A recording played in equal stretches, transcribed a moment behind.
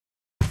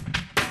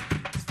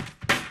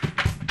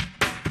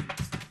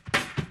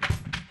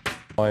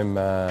I'm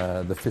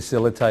the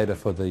facilitator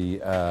for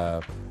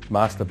the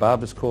Master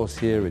Barbers course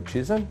here at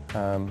Chisholm.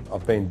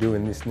 I've been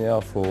doing this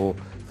now for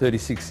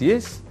 36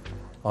 years.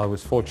 I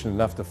was fortunate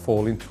enough to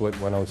fall into it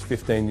when I was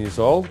 15 years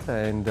old,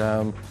 and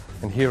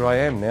here I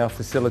am now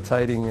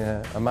facilitating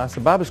a Master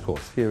Barbers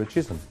course here at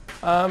Chisholm.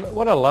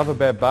 What I love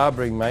about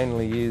barbering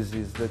mainly is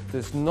that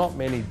there's not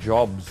many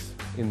jobs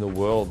in the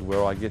world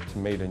where I get to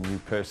meet a new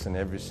person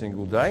every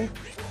single day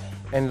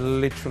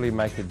and literally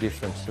make a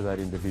difference to that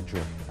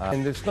individual.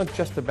 And it's not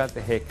just about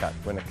the haircut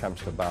when it comes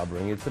to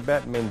barbering, it's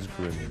about men's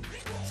grooming.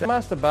 So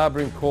Master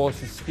Barbering course,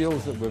 the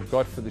skills that we've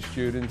got for the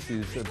students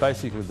is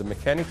basically the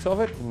mechanics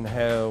of it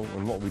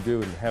and what we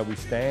do and how we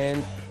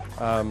stand,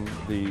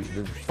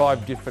 the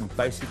 5 different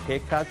basic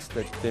haircuts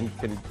that then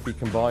can be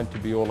combined to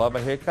be all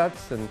other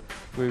haircuts, and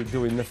we're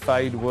doing the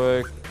fade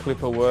work,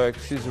 clipper work,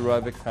 scissor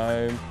over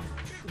comb.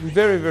 I'm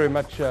very, very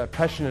much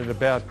passionate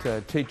about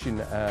teaching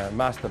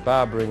Master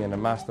Barbering and a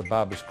Master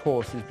Barber's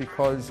course is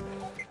because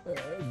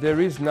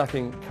there is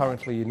nothing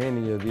currently in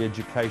any of the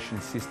education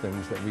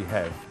systems that we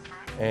have.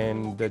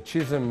 And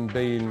Chisholm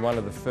being one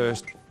of the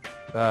first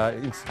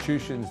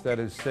institutions that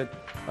has set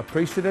a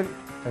precedent,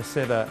 has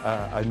set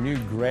a new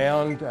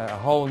ground, a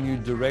whole new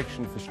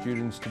direction for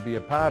students to be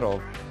a part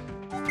of.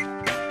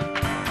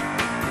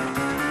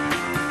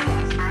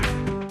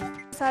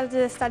 Decided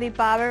to study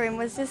barbering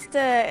was just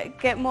to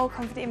get more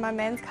confident in my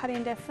men's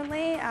cutting,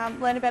 definitely,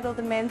 learn about all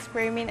the men's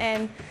grooming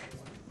and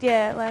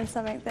learn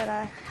something that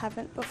I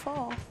haven't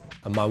before.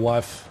 And my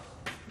wife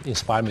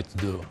inspired me to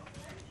do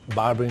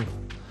barbering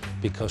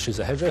because she's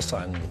a hairdresser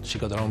and she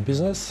got her own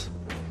business,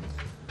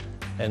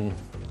 and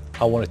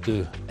I wanted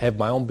to have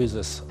my own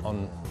business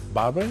on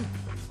barbering.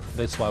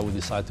 That's why we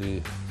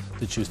decided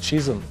to choose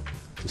Chisholm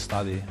to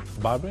study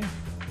barbering.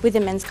 With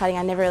the men's cutting,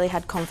 I never really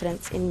had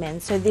confidence in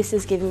men, so this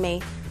has given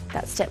me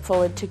that step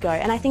forward to go.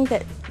 And I think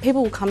that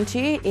people will come to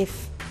you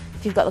if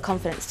you've got the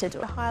confidence to do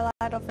it. The highlight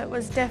of it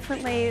was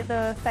definitely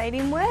the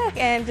fading work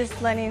and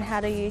just learning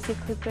how to use your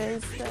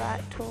clippers, the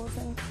right tools.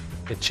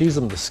 At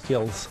Chisholm, the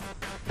skills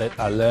that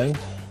I learned,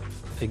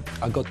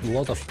 I got a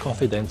lot of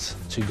confidence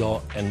to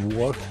go and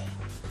work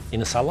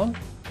in a salon.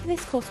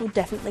 This course will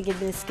definitely give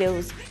me the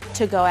skills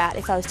to go out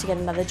if I was to get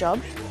another job.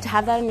 To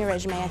have that on your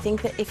resume, I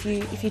think that if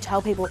you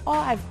tell people, oh,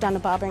 I've done a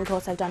barbering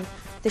course, I've done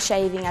the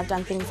shaving, I've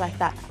done things like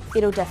that,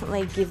 it'll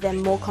definitely give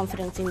them more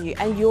confidence in you,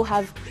 and you'll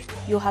have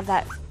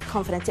that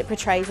confidence. It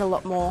portrays a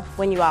lot more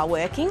when you are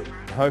working.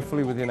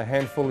 Hopefully within a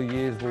handful of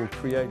years we'll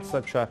create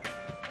such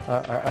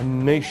a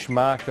niche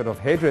market of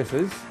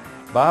hairdressers,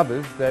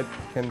 barbers, that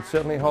can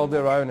certainly hold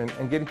their own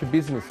and get into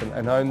business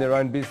and own their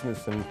own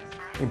business and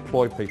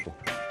employ people.